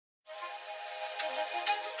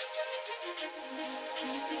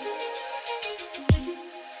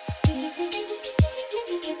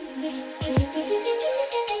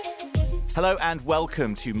Hello and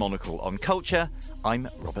welcome to Monocle on Culture. I'm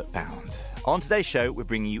Robert Bound. On today's show, we're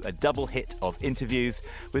bringing you a double hit of interviews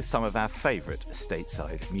with some of our favourite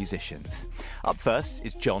stateside musicians. Up first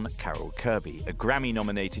is John Carroll Kirby, a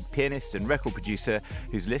Grammy-nominated pianist and record producer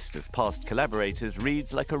whose list of past collaborators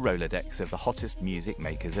reads like a Rolodex of the hottest music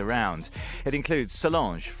makers around. It includes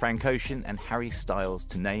Solange, Frank Ocean and Harry Styles,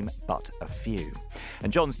 to name but a few.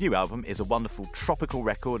 And John's new album is a wonderful tropical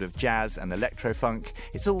record of jazz and electro-funk.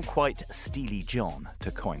 It's all quite Steely John, to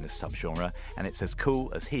coin the subgenre, and it's as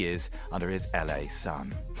cool as he is under his LA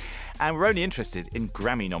sun. And we're only interested in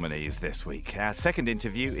Grammy nominees this week. Our second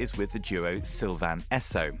interview is with the duo Sylvan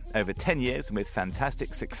Esso. Over 10 years and with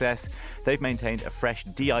fantastic success, they've maintained a fresh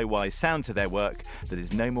DIY sound to their work that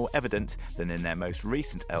is no more evident than in their most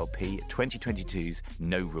recent LP, 2022's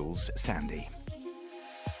No Rules Sandy.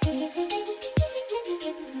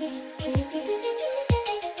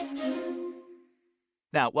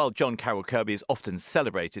 Now, while John Carroll Kirby is often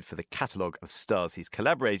celebrated for the catalogue of stars he's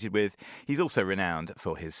collaborated with, he's also renowned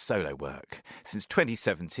for his solo work. Since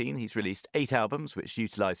 2017, he's released 8 albums which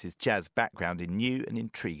utilise his jazz background in new and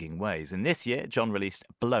intriguing ways. And this year, John released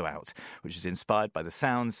Blowout, which is inspired by the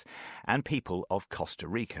sounds and people of Costa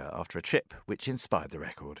Rica after a trip which inspired the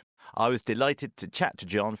record. I was delighted to chat to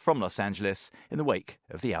John from Los Angeles in the wake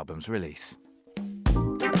of the album's release.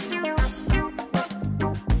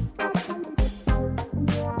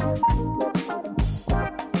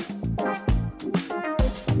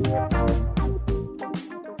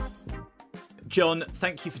 John,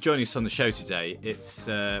 thank you for joining us on the show today. It's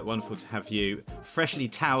wonderful to have you freshly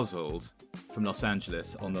tousled from Los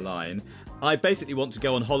Angeles on the line. I basically want to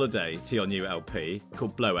go on holiday to your new LP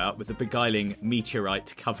called Blowout with a beguiling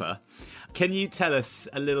meteorite cover. Can you tell us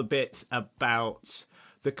a little bit about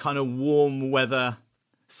the kind of warm weather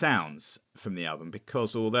sounds from the album?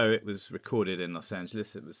 Because although it was recorded in Los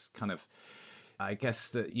Angeles, it was kind of, I guess,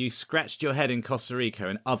 that you scratched your head in Costa Rica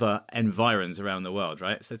and other environs around the world,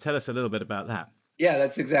 right? So tell us a little bit about that. Yeah,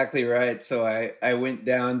 that's exactly right. So I went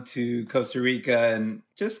down to Costa Rica and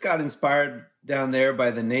just got inspired down there by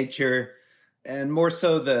the nature and more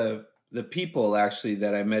so the people, actually,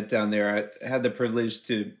 that I met down there. I had the privilege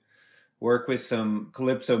to work with some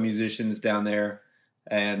calypso musicians down there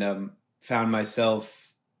and found myself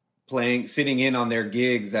sitting in on their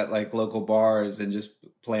gigs at like local bars and just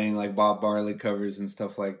playing like Bob Marley covers and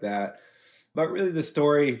stuff like that. But really the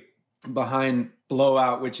story behind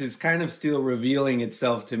Blowout, which is kind of still revealing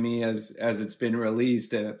itself to me as it's been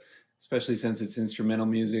released, especially since it's instrumental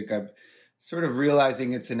music, I'm sort of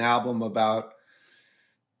realizing it's an album about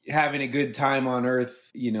having a good time on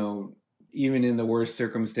earth, you know, even in the worst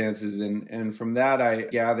circumstances. And from that, I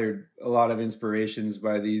gathered a lot of inspirations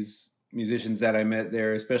by these musicians that I met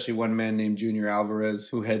there, especially one man named Junior Alvarez,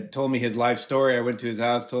 who had told me his life story. I went to his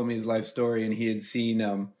house, told me his life story, and he had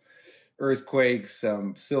seen earthquakes,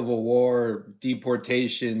 civil war,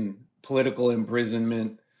 deportation, political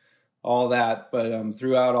imprisonment, all that. But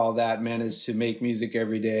throughout all that, managed to make music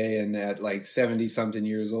every day, and at like 70-something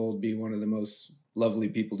years old, be one of the most lovely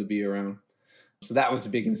people to be around. So that was a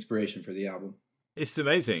big inspiration for the album. It's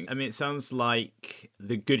amazing. I mean, it sounds like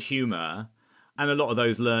the good humour and a lot of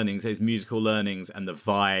those learnings, those musical learnings and the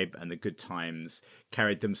vibe and the good times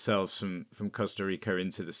carried themselves from Costa Rica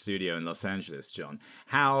into the studio in Los Angeles, John.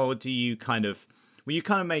 How do you were you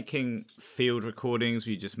kind of making field recordings?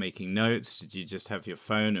 Were you just making notes? Did you just have your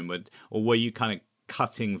phone or were you kind of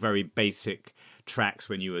cutting very basic tracks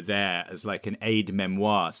when you were there as like an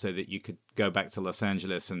aide-memoire so that you could go back to Los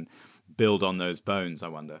Angeles and build on those bones, I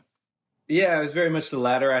wonder? Yeah, it was very much the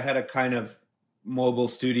latter. I had a kind of mobile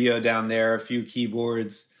studio down there, a few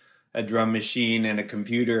keyboards, a drum machine, and a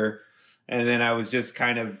computer. And then I was just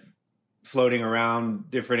kind of floating around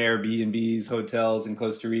different Airbnbs, hotels in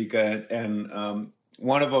Costa Rica. And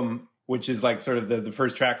one of them, which is like sort of the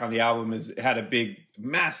first track on the album, had a big,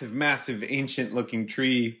 massive, ancient looking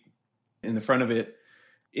tree in the front of it.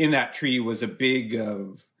 In that tree was a big a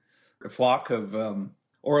flock of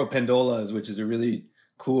oropendolas, which is a really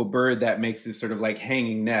cool bird that makes this sort of like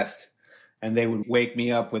hanging nest. And they would wake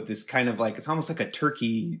me up with this kind of like, it's almost like a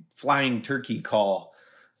flying turkey call.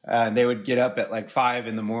 They would get up at like 5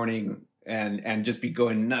 a.m. and just be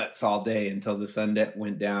going nuts all day until the sun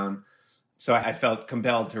went down. So I felt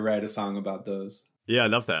compelled to write a song about those. Yeah, I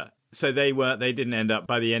love that. So they didn't end up,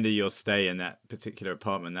 by the end of your stay in that particular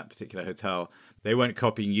apartment, that particular hotel, they weren't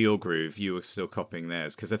copying your groove, you were still copying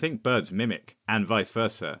theirs. Because I think birds mimic and vice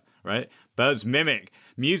versa, right? Birds mimic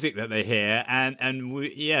music that they hear,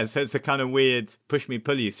 so it's a kind of weird push me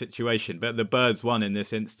pull you situation. But the birds won in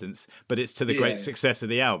this instance, but it's to the great success of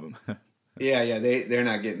the album. They're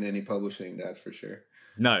not getting any publishing, that's for sure.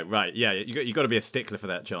 No, right, yeah, you got to be a stickler for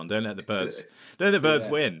that, John. Don't let the birds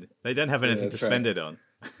win. They don't have anything to spend it on.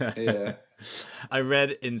 Yeah. I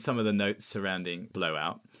read in some of the notes surrounding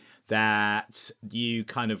Blowout that you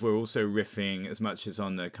kind of were also riffing as much as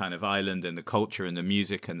on the kind of island and the culture and the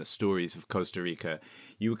music and the stories of Costa Rica.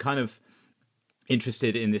 You were kind of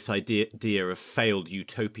interested in this idea of failed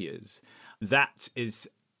utopias. That is,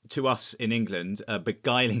 to us in England, a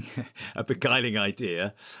beguiling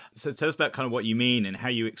idea. So tell us about kind of what you mean and how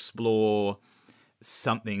you explore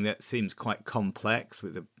something that seems quite complex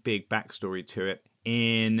with a big backstory to it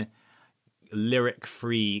in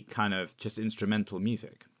lyric-free kind of just instrumental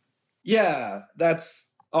music. Yeah, that's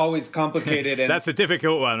always complicated. And that's a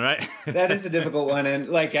difficult one, right? That is a difficult one. And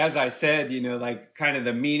like, as I said, like kind of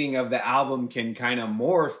the meaning of the album can kind of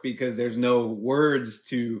morph because there's no words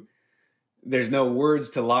to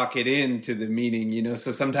lock it into the meaning,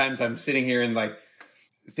 So sometimes I'm sitting here and like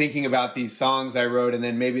thinking about these songs I wrote, and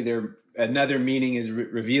then maybe another meaning is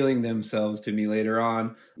revealing themselves to me later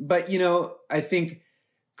on. But, I think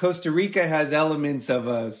Costa Rica has elements of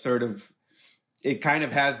a sort of, it kind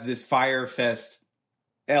of has this Fire Fest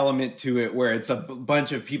element to it where it's a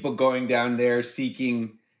bunch of people going down there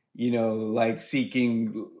seeking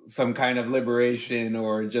some kind of liberation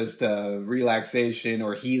or just relaxation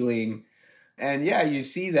or healing. And yeah, you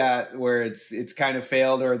see that where it's kind of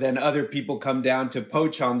failed, or then other people come down to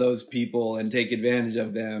poach on those people and take advantage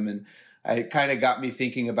of them. And it kind of got me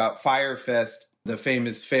thinking about Fire Fest, the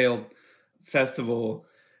famous failed festival.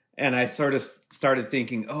 And I sort of started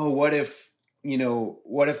thinking, what if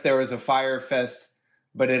there was a Fire Fest,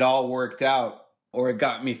 but it all worked out? Or it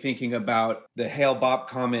got me thinking about the Hale-Bopp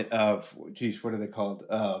comet of, what are they called?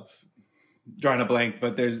 Drawing a blank,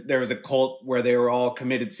 but there was a cult where they were all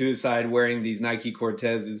committed suicide wearing these Nike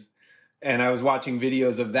Cortezes. And I was watching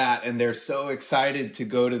videos of that, and they're so excited to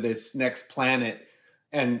go to this next planet.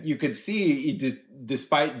 And you could see,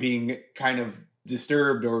 despite being kind of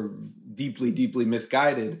disturbed or deeply, deeply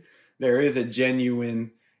misguided, there is a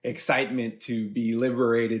genuine excitement to be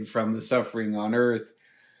liberated from the suffering on Earth.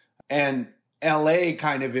 And LA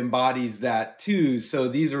kind of embodies that too. So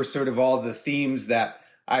these are sort of all the themes that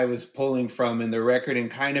I was pulling from in the record and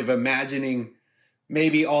kind of imagining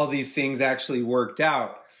maybe all these things actually worked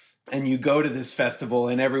out. And you go to this festival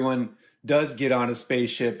and everyone does get on a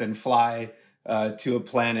spaceship and fly to a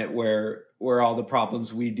planet where all the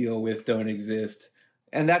problems we deal with don't exist.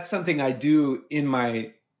 And that's something I do in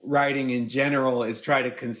my writing in general, is try to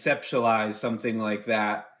conceptualize something like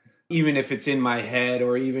that, even if it's in my head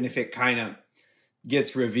or even if it kind of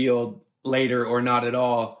gets revealed later or not at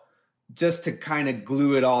all, just to kind of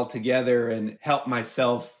glue it all together and help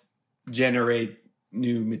myself generate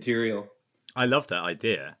new material. I love that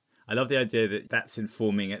idea. I love the idea that that's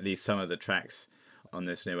informing at least some of the tracks on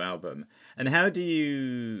this new album. And how do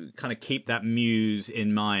you kind of keep that muse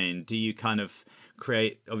in mind? Do you kind of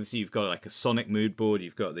create, obviously you've got like a sonic mood board,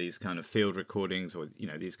 you've got these kind of field recordings or,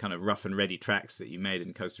 these kind of rough and ready tracks that you made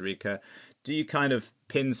in Costa Rica. Do you kind of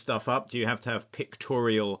pin stuff up? Do you have to have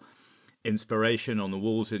pictorial inspiration on the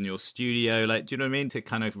walls in your studio? Like, do you know what I mean? To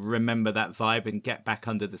kind of remember that vibe and get back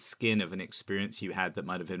under the skin of an experience you had that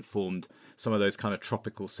might have informed some of those kind of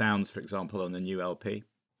tropical sounds, for example, on the new LP?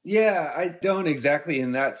 Yeah, I don't exactly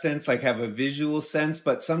in that sense, like have a visual sense,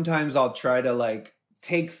 but sometimes I'll try to like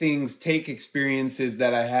take experiences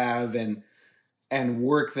that I have and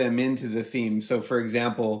work them into the theme. So for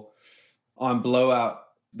example, on Blowout,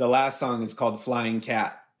 the last song is called Flying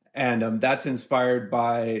Cat. And that's inspired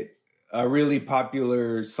by a really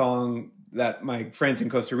popular song that my friends in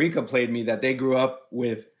Costa Rica played me that they grew up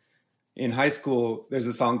with in high school. There's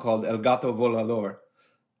a song called El Gato Volador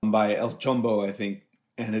by El Chombo, I think.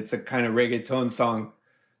 And it's a kind of reggaeton song.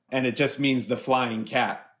 And it just means the flying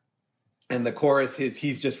cat. And the chorus is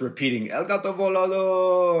he's just repeating El Gato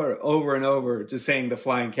Volador over and over, just saying the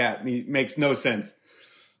flying cat. Makes no sense.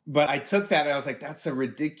 But I took that and I was like, that's a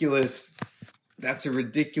ridiculous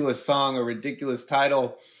song, a ridiculous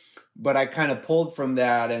title. But I kind of pulled from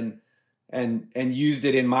that and used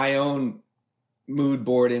it in my own mood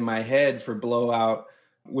board in my head for Blowout,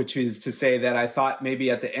 which is to say that I thought maybe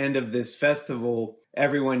at the end of this festival,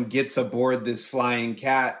 everyone gets aboard this flying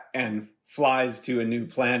cat and flies to a new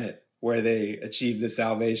planet where they achieve the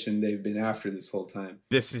salvation they've been after this whole time.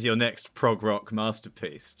 This is your next prog rock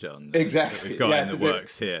masterpiece, John. Exactly. That we've got in the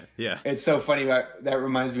works here. Yeah. It's so funny. That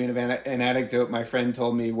reminds me of an anecdote my friend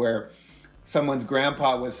told me where someone's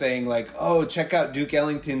grandpa was saying like, oh, check out Duke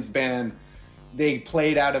Ellington's band. They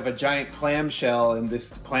played out of a giant clamshell, and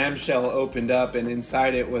this clamshell opened up, and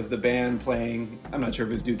inside it was the band playing. I'm not sure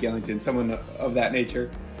if it was Duke Ellington, someone of that nature.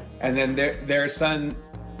 And then their son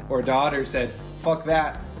or daughter said, fuck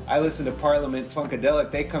that. I listen to Parliament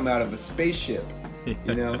Funkadelic. They come out of a spaceship,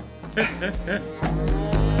 you know?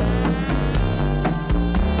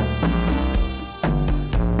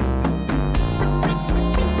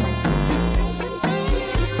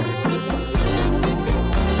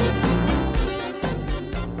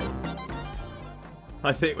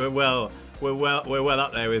 I think we're well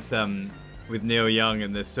up there with Neil Young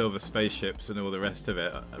and the silver spaceships and all the rest of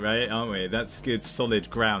it, right? Aren't we? That's good, solid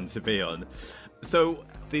ground to be on. So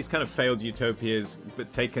these kind of failed utopias,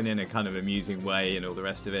 but taken in a kind of amusing way and all the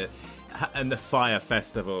rest of it, and the Fire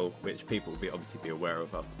Festival, which people will obviously be aware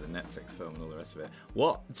of after the Netflix film and all the rest of it.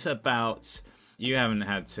 What about, you haven't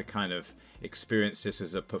had to kind of experience this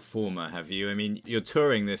as a performer, have you? I mean, you're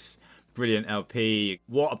touring this brilliant LP.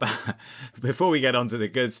 What about, before we get on to the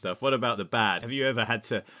good stuff, what about the bad? Have you ever had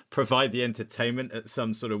to provide the entertainment at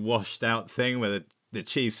some sort of washed out thing where the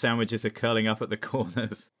cheese sandwiches are curling up at the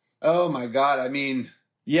corners? Oh my God. I mean,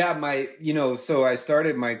 yeah, so I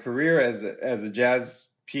started my career as a jazz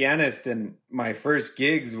pianist, and my first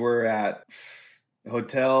gigs were at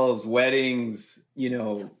hotels, weddings,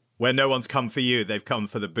 where no one's come for you, they've come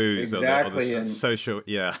for the booze. Exactly. Or the social,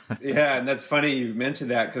 yeah. Yeah, and that's funny you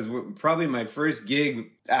mentioned that, because probably my first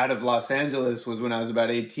gig out of Los Angeles was when I was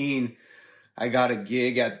about 18. I got a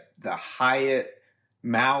gig at the Hyatt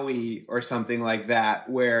Maui or something like that,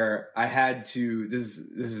 where I had to, this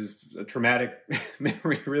is a traumatic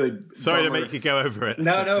memory, really. Sorry bummer. to make you go over it.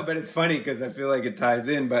 No, but it's funny because I feel like it ties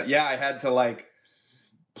in. But yeah, I had to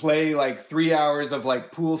play 3 hours of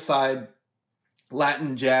poolside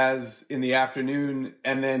Latin jazz in the afternoon,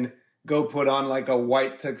 and then go put on a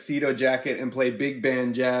white tuxedo jacket and play big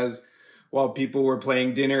band jazz while people were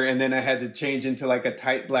playing dinner. And then I had to change into a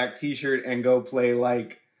tight black t-shirt and go play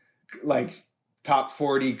like top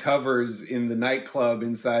 40 covers in the nightclub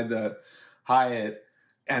inside the Hyatt.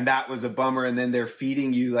 And that was a bummer. And then they're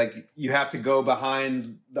feeding you, you have to go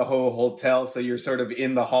behind the whole hotel. So you're sort of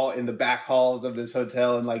in the back halls of this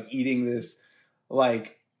hotel and eating this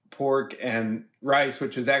pork and rice,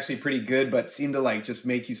 which was actually pretty good, but seemed to just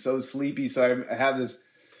make you so sleepy. So I have this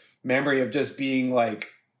memory of just being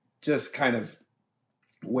just kind of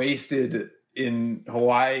wasted in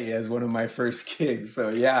Hawaii as one of my first gigs. So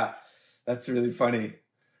yeah, that's really funny.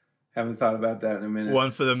 Haven't thought about that in a minute.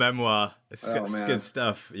 One for the memoir. It's man. Good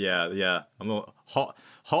stuff. Yeah. I'm all hot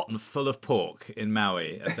and full of pork in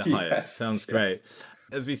Maui at the Hyatt. Yes, Sounds great.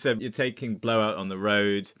 As we said, you're taking Blowout on the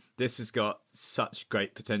road. This has got such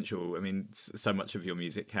great potential. I mean, so much of your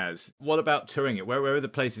music has. What about touring it? Where are the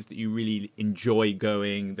places that you really enjoy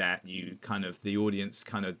going, that you the audience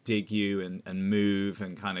dig you and move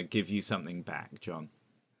and give you something back, John?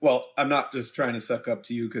 Well, I'm not just trying to suck up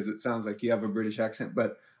to you because it sounds like you have a British accent,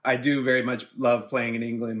 but I do very much love playing in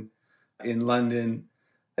England, in London,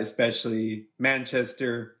 especially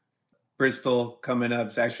Manchester, Bristol coming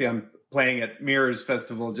up. So actually, I'm playing at Mirrors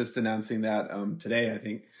Festival, just announcing that today, I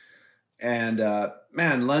think. And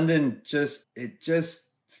man, London just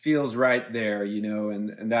feels right there,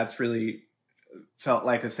 and that's really felt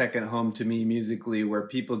like a second home to me musically, where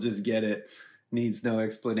people just get it, needs no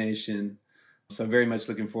explanation. So I'm very much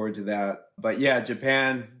looking forward to that. But yeah,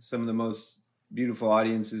 Japan, some of the most beautiful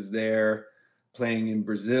audiences there. Playing in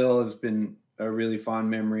Brazil has been a really fond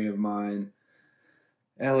memory of mine.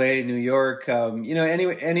 LA, New York,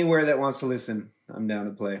 anywhere that wants to listen, I'm down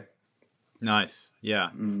to play. Nice. Yeah.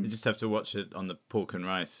 You just have to watch it on the pork and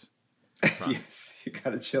rice. Yes, you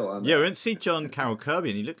got to chill on that. Yeah, we went to see Carroll Kirby,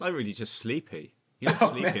 and he looked really just sleepy. He looked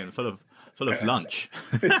sleepy and full of lunch.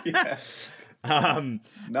 Yes. Not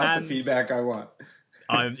the feedback I want.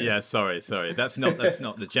 Sorry. That's not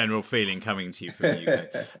the general feeling coming to you from the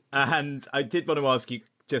UK. And I did want to ask you,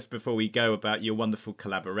 just before we go, about your wonderful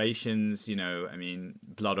collaborations.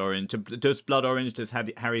 Blood Orange. Does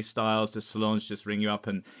Harry Styles, does Solange just ring you up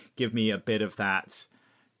and give me a bit of that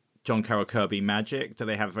John Carroll Kirby magic? Do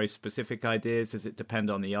they have very specific ideas? Does it depend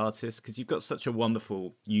on the artist? Because you've got such a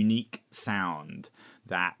wonderful, unique sound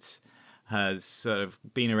that has sort of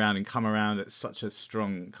been around and come around at such a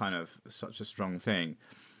strong thing.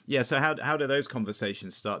 Yeah. So how do those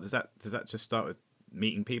conversations start? Does that just start with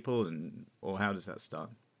meeting people, or how does that start?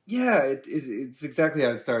 Yeah, it's exactly how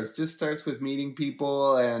it starts. Just starts with meeting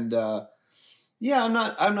people, and I'm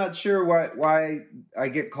not sure why I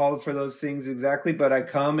get called for those things exactly, but I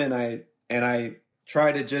come and I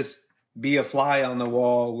try to just be a fly on the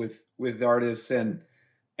wall with artists and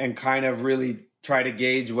and kind of really try to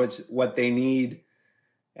gauge what they need.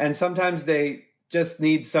 And sometimes they just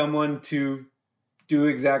need someone to do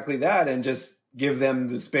exactly that and just give them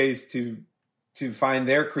the space to find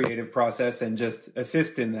their creative process and just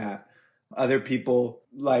assist in that. Other people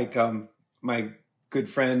like my good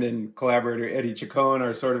friend and collaborator Eddie Chacon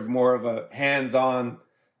are sort of more of a hands-on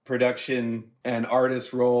production and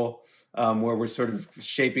artist role, where we're sort of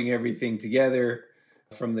shaping everything together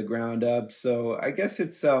from the ground up. So I guess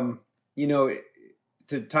it's to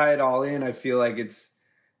tie it all in, I feel like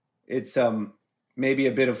it's maybe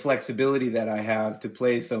a bit of flexibility that I have to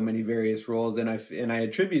play so many various roles, and I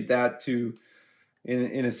attribute that to,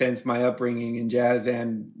 in a sense, my upbringing in jazz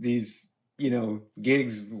and these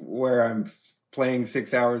gigs where I'm playing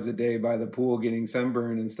 6 hours a day by the pool, getting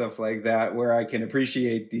sunburned and stuff like that, where I can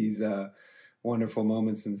appreciate these wonderful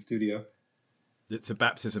moments in the studio. It's a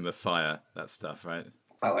baptism of fire, that stuff, right?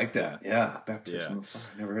 I like that. Yeah, baptism of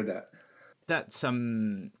fire. Never heard that. That's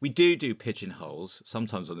we do pigeonholes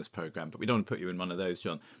sometimes on this program, but we don't want to put you in one of those,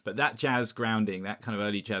 John. But that jazz grounding, that kind of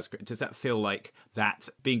early jazz, does that feel like that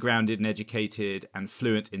being grounded and educated and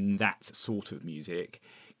fluent in that sort of music?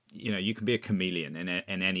 You can be a chameleon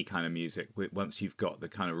in any kind of music once you've got the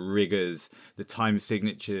kind of rigors, the time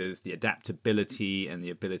signatures, the adaptability, and the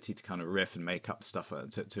ability to kind of riff and make up stuff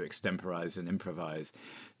to extemporize and improvise.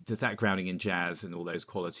 Does that grounding in jazz and all those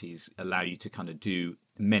qualities allow you to kind of do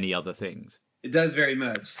many other things? It does very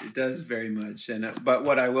much. But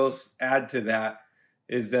what I will add to that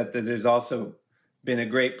is that there's also been a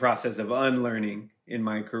great process of unlearning in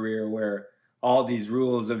my career, where all these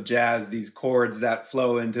rules of jazz, these chords that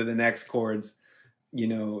flow into the next chords,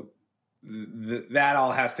 that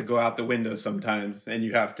all has to go out the window sometimes. And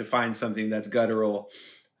you have to find something that's guttural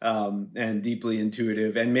and deeply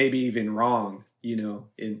intuitive and maybe even wrong,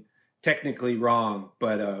 in technically wrong,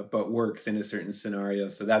 but works in a certain scenario.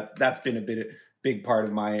 So that's been a big part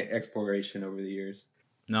of my exploration over the years.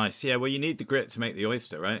 Nice. Yeah. Well, you need the grit to make the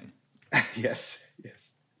oyster, right? Yes.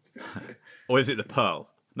 Or is it the pearl?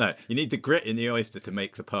 No, you need the grit in the oyster to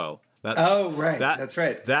make the pearl. Right. That's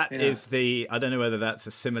right. That is I don't know whether that's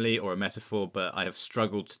a simile or a metaphor, but I have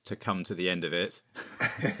struggled to come to the end of it.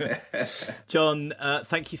 John,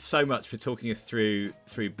 thank you so much for talking us through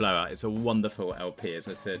Blowout. It's a wonderful LP. As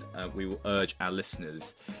I said, we will urge our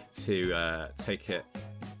listeners to take it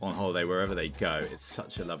on holiday wherever they go. It's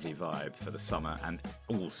such a lovely vibe for the summer and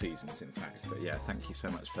all seasons, in fact. But yeah, thank you so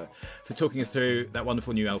much for talking us through that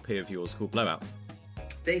wonderful new LP of yours called Blowout.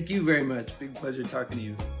 Thank you very much. Big pleasure talking to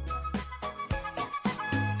you.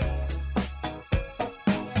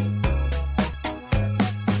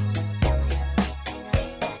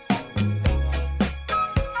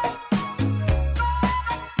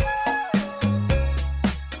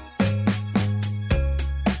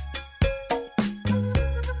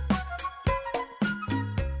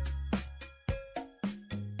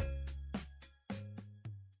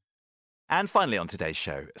 And finally on today's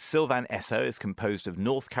show, Sylvan Esso is composed of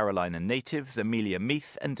North Carolina natives Amelia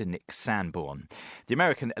Meath and Nick Sanborn. The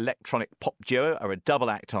American electronic pop duo are a double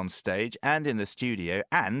act on stage and in the studio,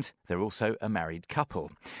 and they're also a married couple.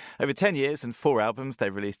 Over 10 years and 4 albums,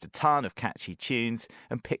 they've released a ton of catchy tunes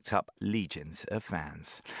and picked up legions of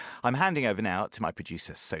fans. I'm handing over now to my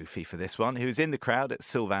producer Sophie for this one, who's in the crowd at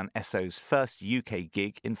Sylvan Esso's first UK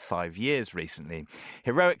gig in 5 years recently.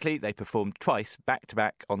 Heroically, they performed twice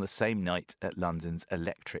back-to-back on the same night at London's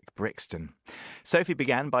Electric Brixton. Sophie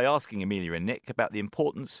began by asking Amelia and Nick about the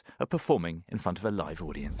importance of performing in front of a live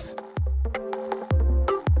audience.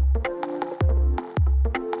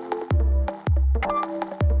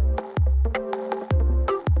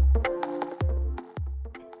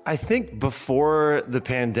 I think before the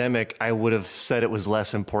pandemic, I would have said it was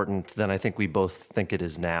less important than I think we both think it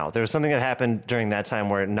is now. There was something that happened during that time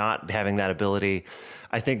where not having that ability,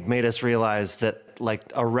 I think, made us realize that like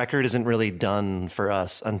a record isn't really done for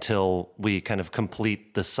us until we kind of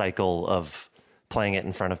complete the cycle of playing it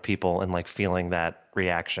in front of people and like feeling that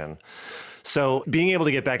reaction. So being able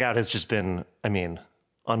to get back out has just been,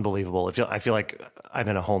 unbelievable. I feel like I'm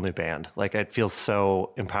in a whole new band. Like it feels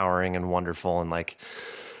so empowering and wonderful.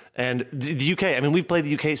 And the UK, we've played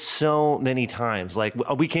the UK so many times. Like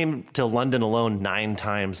we came to London alone 9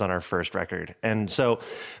 times on our first record. And so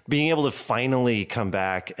being able to finally come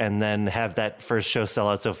back and then have that first show sell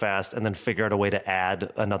out so fast and then figure out a way to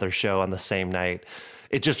add another show on the same night,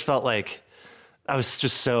 it just felt like I was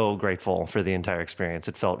just so grateful for the entire experience.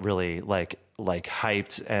 It felt really like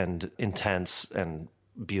hyped and intense and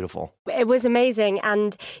beautiful. It was amazing.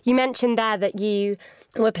 And you mentioned there that you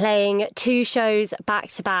were playing 2 shows back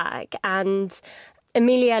to back. And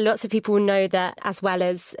Amelia, lots of people know that as well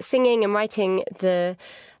as singing and writing the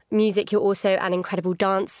music, you're also an incredible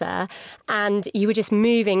dancer, and you were just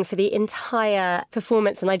moving for the entire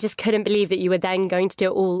performance. And I just couldn't believe that you were then going to do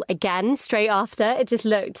it all again straight after. It just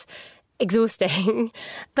looked exhausting.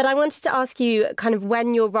 But I wanted to ask you, kind of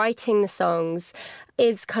when you're writing the songs,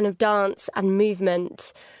 is kind of dance and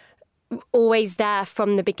movement always there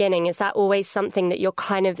from the beginning? Is that always something that you're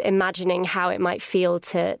kind of imagining how it might feel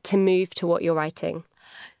to move to what you're writing?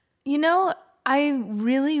 You know, I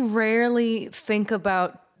really rarely think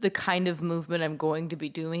about the kind of movement I'm going to be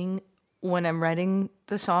doing when I'm writing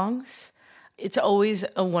the songs. It's always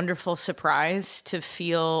a wonderful surprise to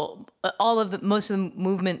feel most of the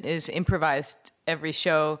movement is improvised every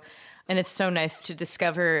show. And it's so nice to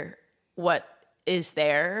discover what is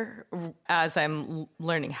there as I'm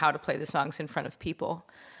learning how to play the songs in front of people,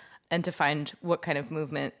 and to find what kind of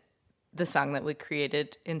movement the song that we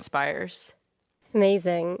created inspires.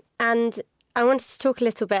 Amazing. And I wanted to talk a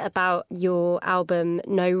little bit about your album,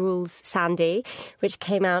 No Rules, Sandy, which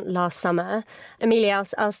came out last summer. Amelia,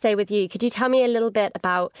 I'll stay with you. Could you tell me a little bit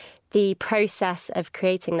about the process of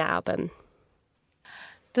creating that album?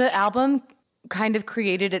 The album kind of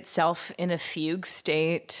created itself in a fugue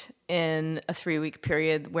state in a 3-week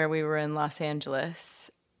period where we were in Los Angeles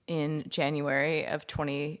in January of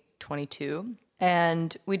 2022.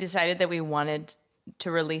 And we decided that we wanted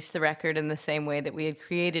to release the record in the same way that we had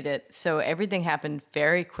created it. So everything happened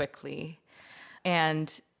very quickly.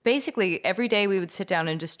 And basically every day we would sit down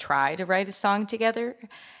and just try to write a song together.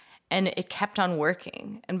 And it kept on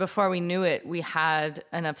working. And before we knew it, we had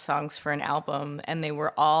enough songs for an album. And they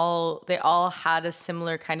all had a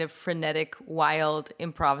similar kind of frenetic, wild,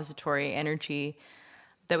 improvisatory energy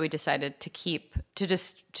that we decided to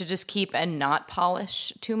just keep and not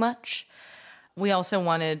polish too much. We also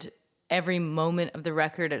wanted every moment of the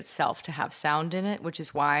record itself to have sound in it, which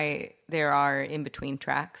is why there are in-between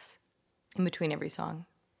tracks, in between every song.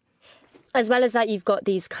 As well as that, you've got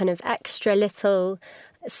these kind of extra little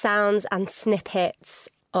sounds and snippets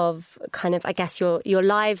of kind of, I guess, your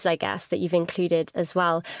lives, I guess, that you've included as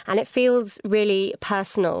well. And it feels really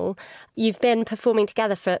personal. You've been performing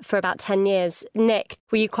together for about 10 years. Nick,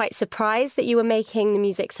 were you quite surprised that you were making the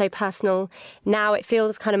music so personal? Now it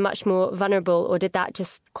feels kind of much more vulnerable, or did that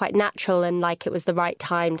just quite natural and like it was the right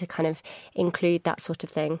time to kind of include that sort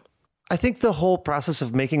of thing? I think the whole process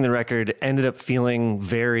of making the record ended up feeling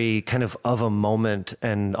very kind of a moment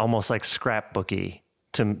and almost like scrapbooky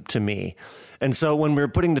to me. And so when we were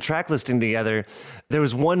putting the track listing together, there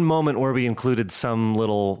was one moment where we included some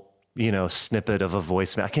little, snippet of a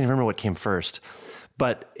voicemail. I can't remember what came first,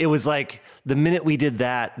 but it was like the minute we did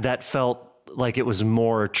that felt like it was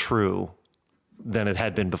more true than it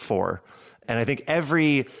had been before. And I think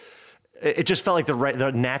it just felt like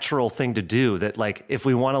the natural thing to do, that like, if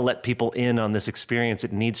we want to let people in on this experience,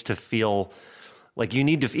 it needs to feel like you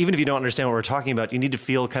need to, even if you don't understand what we're talking about, you need to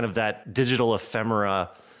feel kind of that digital ephemera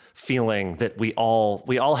feeling that we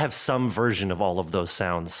all have some version of all of those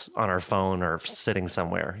sounds on our phone or sitting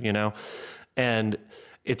somewhere, and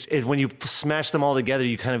it's when you smash them all together,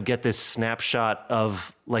 you kind of get this snapshot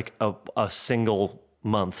of like a single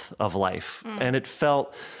month of life. And it just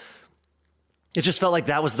felt like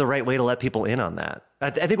that was the right way to let people in on that. I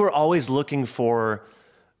think we're always looking for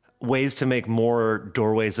ways to make more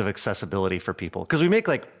doorways of accessibility for people, because we make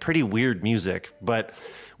like pretty weird music, but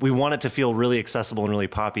we want it to feel really accessible and really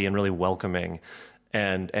poppy and really welcoming,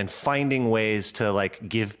 and finding ways to like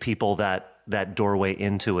give people that doorway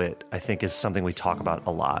into it, I think, is something we talk about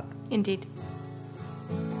a lot. Indeed.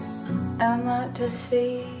 I'm out to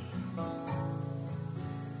sea.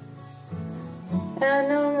 I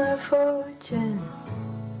know my fortune.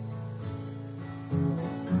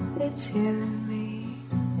 It's you and me.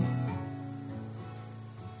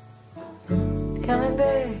 Coming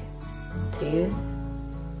back to you.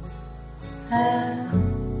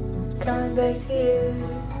 I'm coming back to you.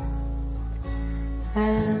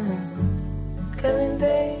 I'm coming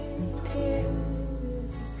back to you.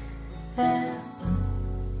 I'm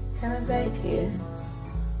coming back to you.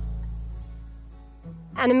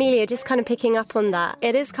 And Amelia, just kind of picking up on that,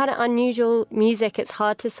 it is kind of unusual music. It's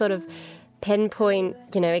hard to sort of pinpoint,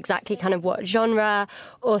 exactly kind of what genre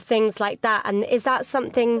or things like that. And is that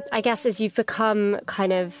something, I guess, as you've become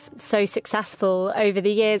kind of so successful over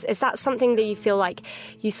the years, is that something that you feel like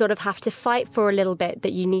you sort of have to fight for a little bit,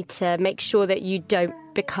 that you need to make sure that you don't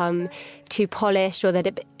become too polished, or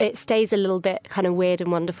that it stays a little bit kind of weird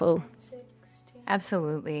and wonderful?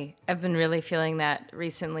 Absolutely. I've been really feeling that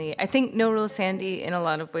recently. I think No Rules, Sandy, in a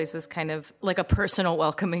lot of ways, was kind of like a personal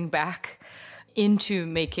welcoming back into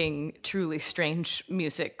making truly strange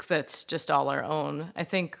music that's just all our own. I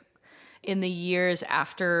think in the years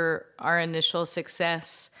after our initial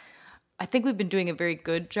success, I think we've been doing a very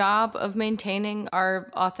good job of maintaining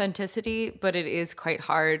our authenticity, but it is quite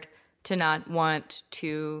hard to not want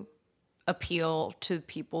to appeal to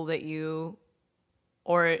people that you,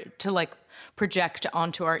 or to like project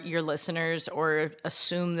onto your listeners or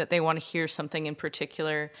assume that they want to hear something in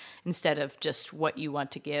particular instead of just what you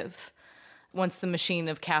want to give. Once the machine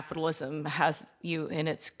of capitalism has you in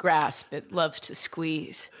its grasp, it loves to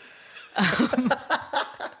squeeze.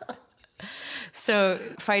 So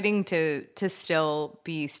fighting to still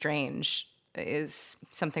be strange is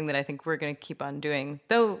something that I think we're going to keep on doing.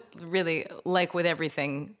 Though really, like with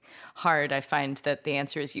everything hard, I find that the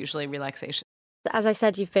answer is usually relaxation. As I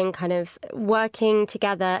said, you've been kind of working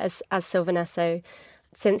together as Sylvan Esso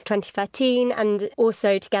since 2013 and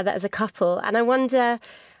also together as a couple. And I wonder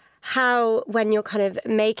how, when you're kind of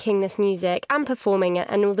making this music and performing it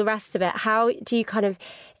and all the rest of it, how do you kind of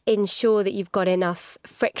ensure that you've got enough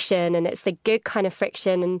friction and it's the good kind of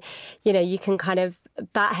friction and, you know, you can kind of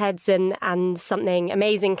bat heads and something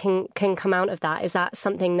amazing can come out of that? Is that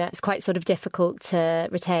something that's quite sort of difficult to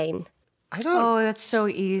retain? Oh, that's so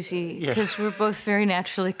easy because we're both very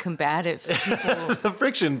naturally combative people. The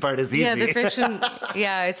friction part is easy. Yeah, the friction.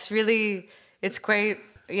 Yeah, it's quite,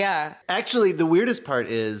 yeah. Actually, the weirdest part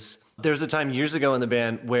is there's a time years ago in the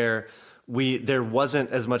band where there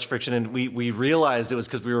wasn't as much friction, and we realized it was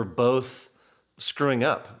because we were both screwing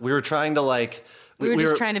up. We were trying to like... We were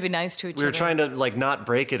just trying to be nice to each other. We were trying to like not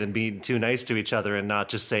break it and be too nice to each other and not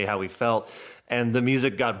just say how we felt. And the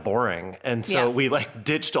music got boring. And so we like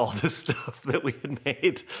ditched all this stuff that we had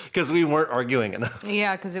made because we weren't arguing enough.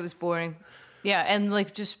 Yeah, because it was boring. Yeah, and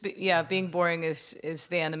like being boring is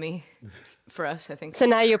the enemy for us, I think. So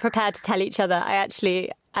now you're prepared to tell each other,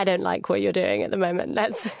 I don't like what you're doing at the moment.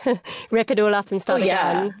 Let's rip it all up and start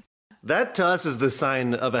again. That to us is the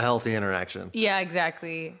sign of a healthy interaction. Yeah,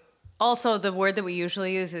 exactly. Also, the word that we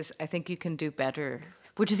usually use is, I think you can do better,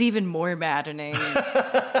 which is even more maddening.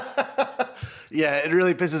 Yeah, it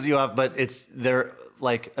really pisses you off, but they're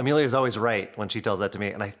like, Amelia's always right when she tells that to me,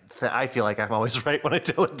 and I feel like I'm always right when I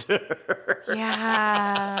tell it to her.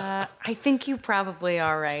 Yeah, I think you probably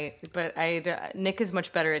are right, but Nick is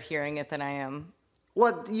much better at hearing it than I am.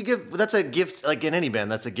 Well, that's a gift, like in any band,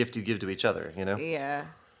 that's a gift you give to each other, you know?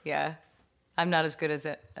 Yeah. I'm not as good at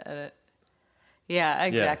it. Yeah,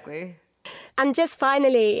 exactly. Yeah. And just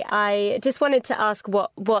finally, I just wanted to ask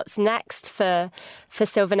what's next for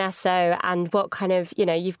Sylvan Esso and what kind of, you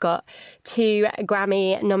know, you've got 2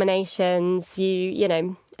 Grammy nominations. You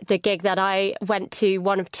know, the gig that I went to,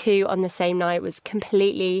 one of 2 on the same night, was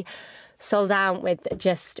completely sold out with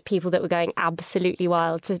just people that were going absolutely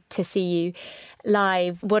wild to see you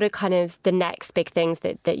live. What are kind of the next big things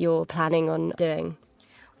that you're planning on doing?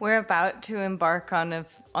 We're about to embark on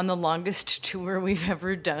the longest tour we've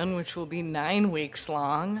ever done, which will be 9 weeks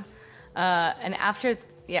long. And after,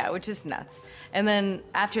 which is nuts. And then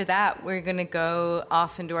after that, we're going to go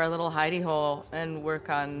off into our little hidey hole and work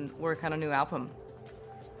on a new album,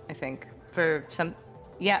 I think. We're going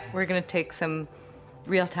to take some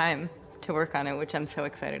real time to work on it, which I'm so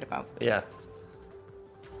excited about. Yeah.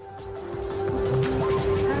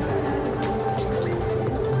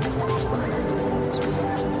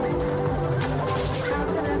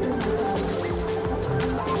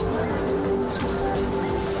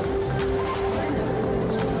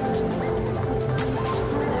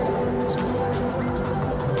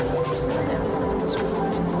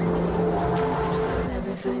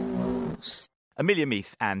 Amelia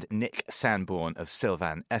Meath and Nick Sanborn of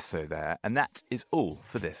Sylvan Esso there, and that is all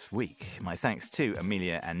for this week. My thanks to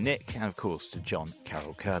Amelia and Nick, and of course to John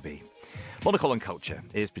Carroll Kirby. Monocle on Culture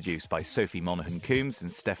is produced by Sophie Monaghan-Coombs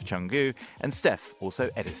and Steph Chungu, and Steph also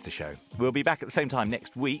edits the show. We'll be back at the same time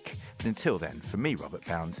next week, but until then, from me, Robert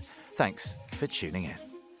Bound, thanks for tuning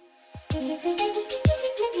in.